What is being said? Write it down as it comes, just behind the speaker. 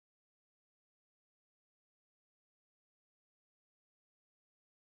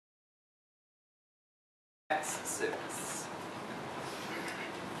Acts 6.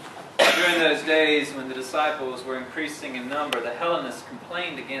 During those days when the disciples were increasing in number, the Hellenists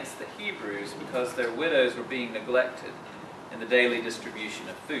complained against the Hebrews because their widows were being neglected in the daily distribution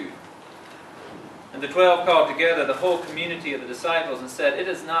of food. And the 12 called together the whole community of the disciples and said, "It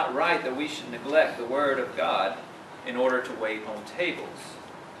is not right that we should neglect the word of God in order to wait on tables.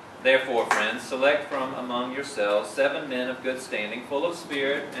 Therefore, friends, select from among yourselves 7 men of good standing, full of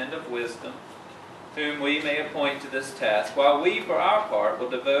spirit and of wisdom, whom we may appoint to this task, while we, for our part, will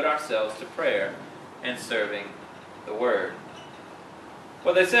devote ourselves to prayer and serving the word."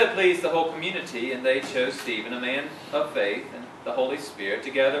 Well, they said pleased the whole community, and they chose Stephen, a man of faith and the Holy Spirit,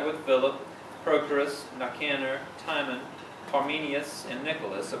 together with Philip, Prochorus, Nicanor, Timon, Parmenius, and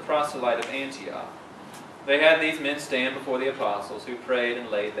Nicholas, a proselyte of Antioch. They had these men stand before the apostles, who prayed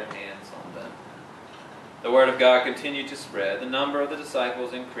and laid their hands on them. The word of God continued to spread. The number of the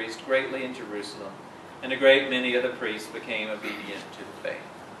disciples increased greatly in Jerusalem, and a great many of the priests became obedient to the faith.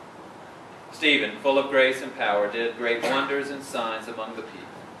 Stephen, full of grace and power, did great wonders and signs among the people.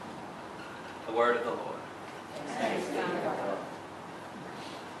 The word of the Lord. Thanks be to God.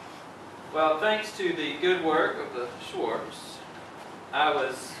 Well, thanks to the good work of the Schwartz, I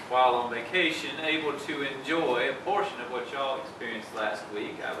was, while on vacation, able to enjoy a portion of what y'all experienced last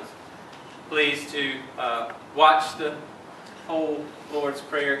week. I was pleased to watch the whole Lord's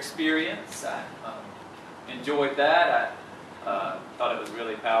Prayer experience. I enjoyed that. I thought it was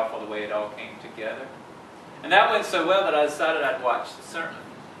really powerful the way it all came together. And that went so well that I decided I'd watch the sermon.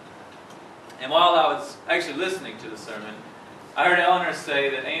 And while I was actually listening to the sermon, I heard Eleanor say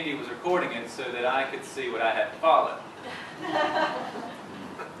that Andy was recording it so that I could see what I had to follow.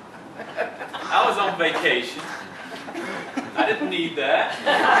 I was on vacation. I didn't need that.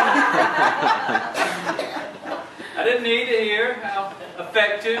 I didn't need to hear how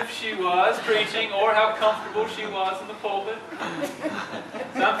effective she was preaching or how comfortable she was in the pulpit.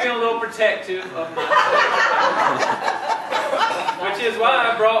 So I'm feeling a little protective of myself. Which is why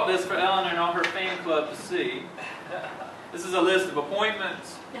I brought this for Eleanor and all her fan club to see. This is a list of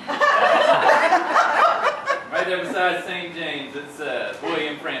appointments. Right there beside St. James, it says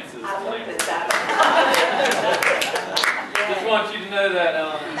William Francis. I looked at that. Just want you to know that,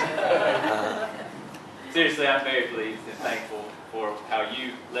 Eleanor. Seriously, I'm very pleased and thankful for how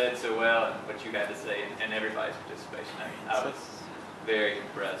you led so well and what you had to say and everybody's participation. I was very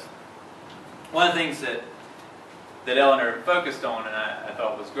impressed. One of the things that Eleanor focused on and I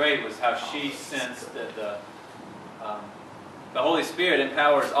thought was great was how she sensed that the Holy Spirit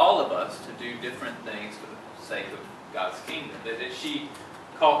empowers all of us to do different things for the sake of God's kingdom. That she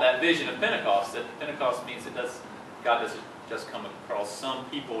called that vision of Pentecost, that Pentecost means God doesn't just come across some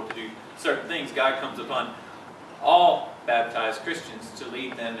people to do certain things. God comes upon all baptized Christians to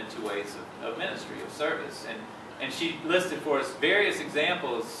lead them into ways of ministry, of service. And she listed for us various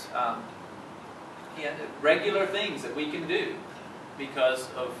examples, regular things that we can do because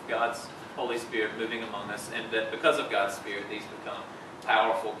of God's Holy Spirit moving among us, and that because of God's Spirit, these become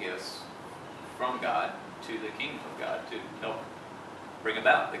powerful gifts from God to the kingdom of God, to help bring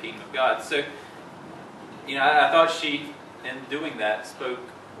about the kingdom of God. So, I thought she, in doing that, spoke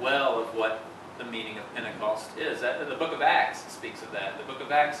well of what the meaning of Pentecost is. The book of Acts speaks of that. The book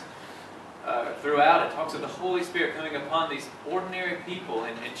of Acts, throughout it, talks of the Holy Spirit coming upon these ordinary people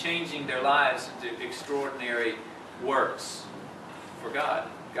and changing their lives into extraordinary works for God.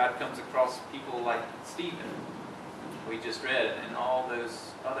 God comes across people like Stephen, we just read, and all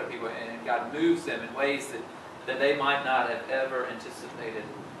those other people, and God moves them in ways that they might not have ever anticipated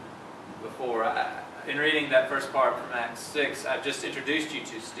before. In reading that first part from Acts 6, I've just introduced you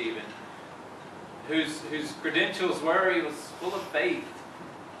to Stephen, whose credentials were he was full of faith,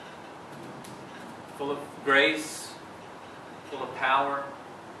 full of grace, full of power.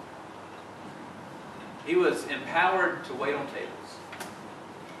 He was empowered to wait on tables.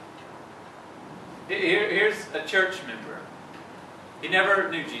 Here's a church member. He never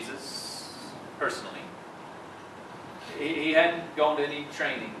knew Jesus personally. He hadn't gone to any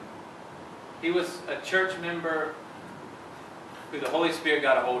training. He was a church member who the Holy Spirit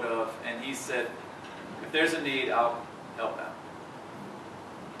got a hold of, and he said, if there's a need, I'll help out.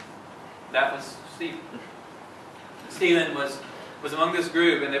 That was Stephen. Stephen was among this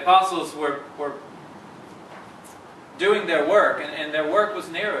group, and the apostles were doing their work, and their work was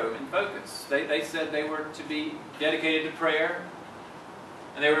narrow in focus. They said they were to be dedicated to prayer,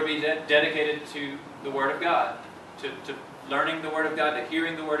 and they were to be dedicated to the Word of God, to learning the Word of God, to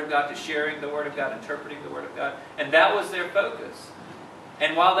hearing the Word of God, to sharing the Word of God, interpreting the Word of God. And that was their focus.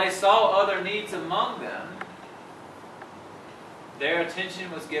 And while they saw other needs among them, their attention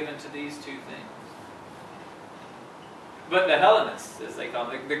was given to these two things. But the Hellenists, as they call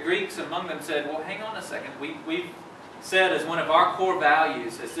them, the Greeks among them said, well, hang on a second. We've said as one of our core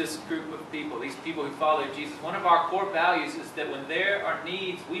values, as this group of people, these people who follow Jesus, one of our core values is that when there are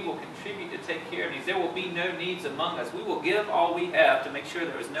needs, we will contribute to take care of needs. There will be no needs among us. We will give all we have to make sure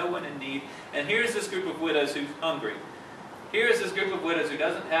there is no one in need. And here's this group of widows who's hungry. Here's this group of widows who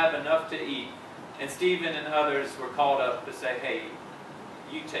doesn't have enough to eat. And Stephen and others were called up to say, hey,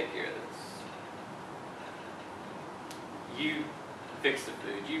 you take care of this. You fix the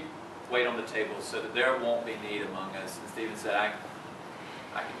food. You wait on the table so that there won't be need among us. And Stephen said, I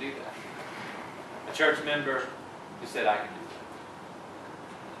can do that. A church member who said, I can do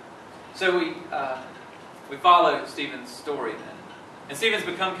that. So we follow Stephen's story then. And Stephen's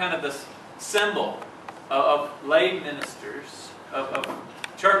become kind of this symbol of lay ministers, of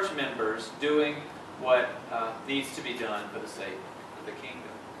church members doing what needs to be done for the sake of the kingdom.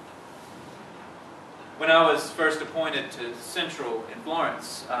 When I was first appointed to Central in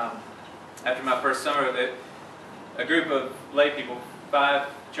Florence, after my first summer, a group of lay people, 5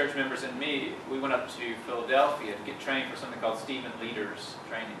 church members and me, we went up to Philadelphia to get trained for something called Stephen Leaders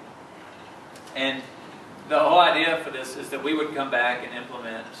Training. And the whole idea for this is that we would come back and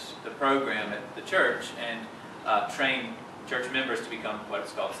implement the program at the church and train church members to become what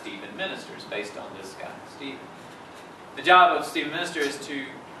is called Stephen ministers, based on this guy, Stephen. The job of Stephen minister is to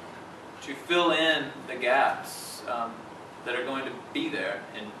fill in the gaps that are going to be there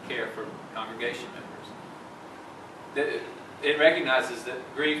and care for congregation members. It recognizes that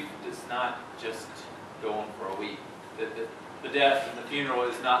grief does not just go on for a week. The death and the funeral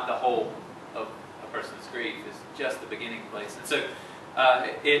is not the whole of a person's grief. It's just the beginning place. And so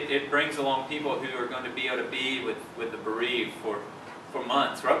it brings along people who are going to be able to be with the bereaved for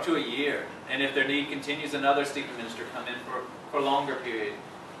months, for up to a year. And if their need continues, another Stephen minister come in for a longer period.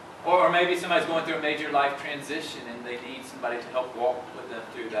 Or maybe somebody's going through a major life transition and they need somebody to help walk with them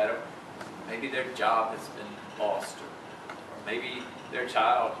through that. Or maybe their job has been lost. Or maybe their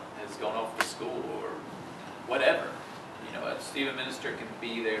child has gone off to school or whatever. You know, a Stephen minister can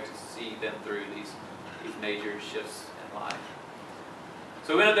be there to see them through these major shifts in life.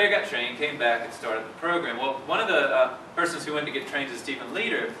 So we went up there, got trained, came back and started the program. Well, one of the persons who went to get trained as a Stephen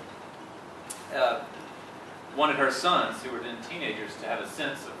leader wanted her sons, who were then teenagers, to have a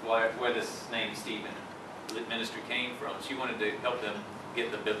sense of where this name Stephen minister came from. She wanted to help them get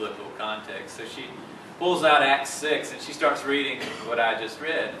the biblical context. So she pulls out Acts 6 and she starts reading what I just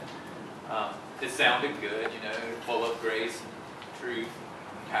read. It sounded good, you know, full of grace and truth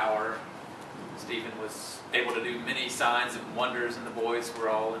and power. Stephen was able to do many signs and wonders and the boys were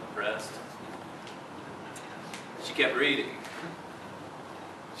all impressed. She kept reading.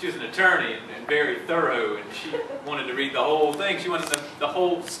 She was an attorney and very thorough, and she wanted to read the whole thing. She wanted the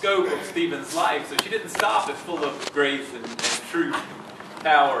whole scope of Stephen's life, so she didn't stop at full of grace and truth and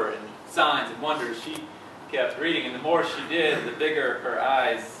power and signs and wonders. She kept reading, and the more she did, the bigger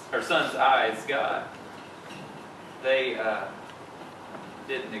her son's eyes got. They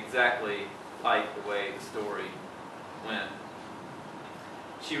didn't exactly like the way the story went.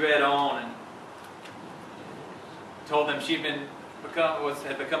 She read on and told them she'd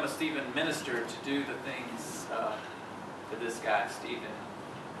had become a Stephen minister to do the things that this guy Stephen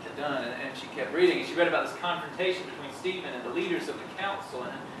had done. And she kept reading, and she read about this confrontation between Stephen and the leaders of the council,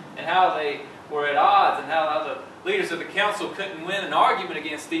 and how they were at odds, and how the leaders of the council couldn't win an argument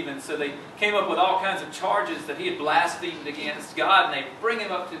against Stephen, so they came up with all kinds of charges that he had blasphemed against God, and they bring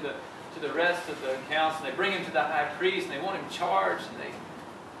him up to the rest of the council, and they bring him to the high priest, and they want him charged, and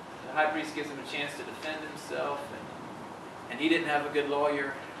the high priest gives him a chance to defend himself, and he didn't have a good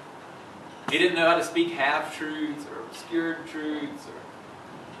lawyer. He didn't know how to speak half-truths or obscured truths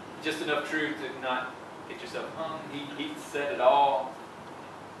or just enough truth to not get yourself hung. He said it all.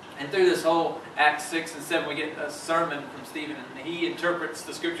 And through this whole Acts 6 and 7, we get a sermon from Stephen, and he interprets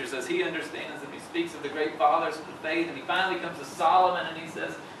the scriptures as he understands them. He speaks of the great fathers of the faith, and he finally comes to Solomon, and he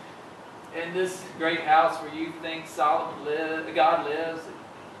says, in this great house where you think God lives,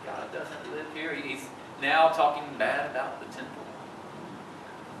 God doesn't live here. He's now talking bad about the temple.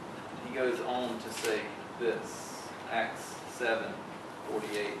 He goes on to say this, Acts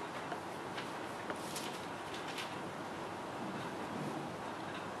 7:48.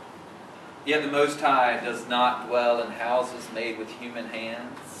 Yet the Most High does not dwell in houses made with human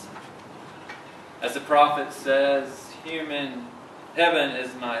hands. As the prophet says, heaven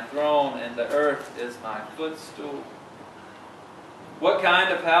is my throne and the earth is my footstool. What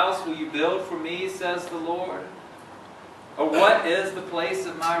kind of house will you build for me, says the Lord? Or what is the place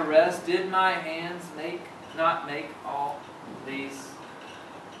of my rest? Did my hands not make all these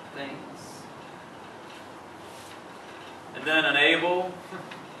things? and then unable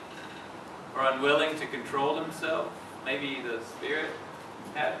or unwilling to control himself. Maybe the Spirit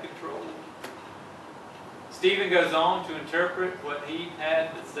had control. Stephen goes on to interpret what he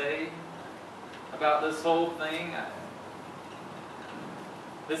had to say about this whole thing.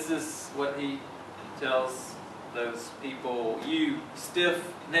 This is what he tells those people: you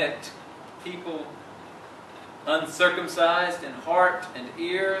stiff-necked people, uncircumcised in heart and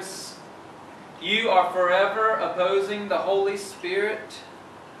ears, you are forever opposing the Holy Spirit,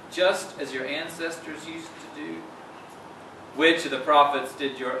 just as your ancestors used to do. Which of the prophets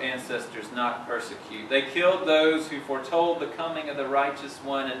did your ancestors not persecute? They killed those who foretold the coming of the righteous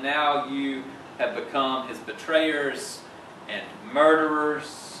one, and now you have become his betrayers and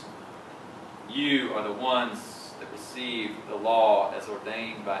murderers. You are the ones that received the law as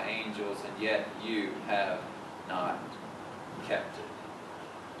ordained by angels, and yet you have not kept it.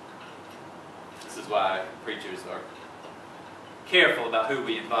 This is why preachers are careful about who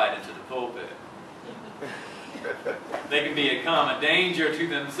we invite into the pulpit. They can become a danger to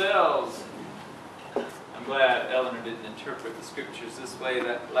themselves. I'm glad Eleanor didn't interpret the scriptures this way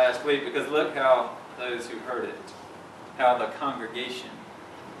that last week, because look how those who heard it, how the congregation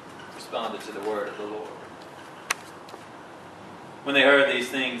responded to the word of the Lord. When they heard these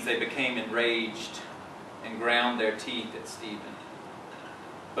things, they became enraged and ground their teeth at Stephen.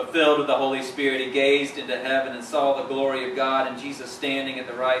 But filled with the Holy Spirit, he gazed into heaven and saw the glory of God and Jesus standing at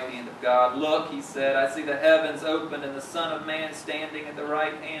the right hand of God. Look, he said, I see the heavens opened and the Son of Man standing at the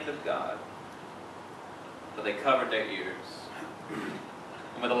right hand of God. But they covered their ears.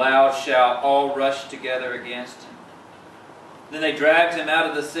 And with a loud shout, all rushed together against him. Then they dragged him out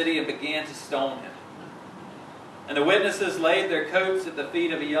of the city and began to stone him. And the witnesses laid their coats at the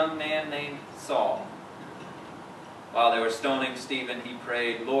feet of a young man named Saul. While they were stoning Stephen, he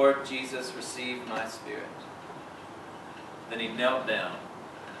prayed, Lord Jesus, receive my spirit. Then he knelt down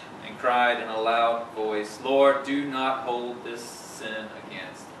and cried in a loud voice, Lord, do not hold this sin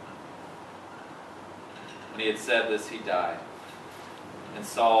against them. When he had said this, he died, and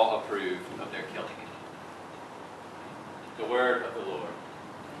Saul approved of their killing him. The word of the Lord.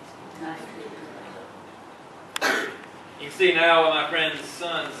 You can see now when my friend's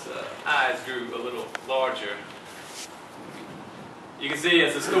son's eyes grew a little larger. You can see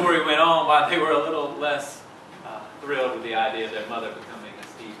as the story went on why they were a little less thrilled with the idea of their mother becoming a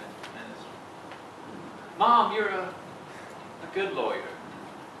Stephen minister. Mom, you're a good lawyer.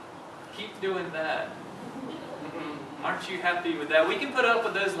 Keep doing that. Aren't you happy with that? We can put up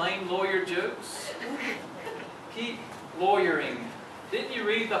with those lame lawyer jokes. Keep lawyering. Didn't you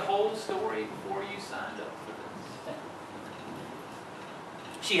read the whole story before you signed up for this?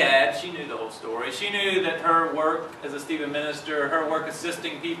 She knew the whole story. She knew that her work as a Stephen minister, her work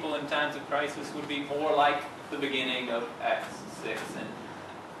assisting people in times of crisis would be more like the beginning of Acts 6, and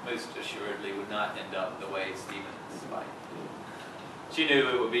most assuredly would not end up the way Stephen's life did. She knew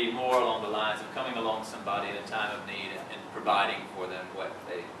it would be more along the lines of coming along somebody in a time of need and providing for them what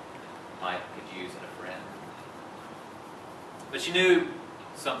they could use in a friend. But she knew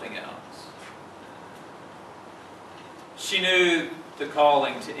something else. She knew the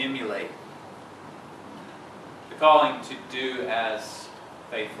calling to emulate, the calling to do as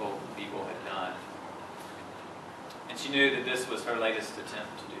faithful people had done. And she knew that this was her latest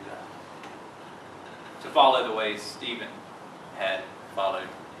attempt to do that, to follow the way Stephen had followed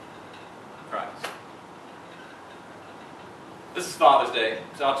Christ. This is Father's Day,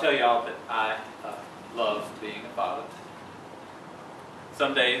 so I'll tell y'all that I love being a father.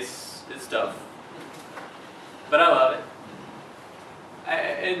 Some days it's tough, but I love it.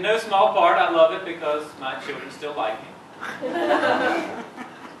 In no small part, I love it because my children still like me.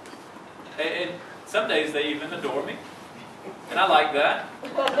 And some days they even adore me, and I like that.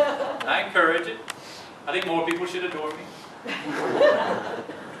 I encourage it. I think more people should adore me.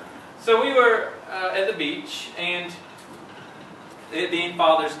 So we were at the beach, and it being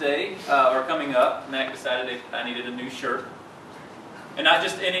Father's Day, or coming up, Mac decided I needed a new shirt. And not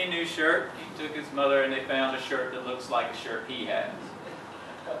just any new shirt. He took his mother and they found a shirt that looks like a shirt he has.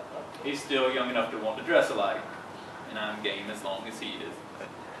 He's still young enough to want to dress alike, and I'm game as long as he is.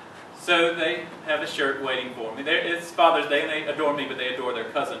 So they have a shirt waiting for me. It's Father's Day, and they adore me, but they adore their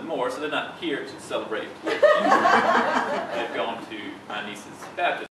cousin more, so they're not here to celebrate with me. They've gone to my niece's baptism.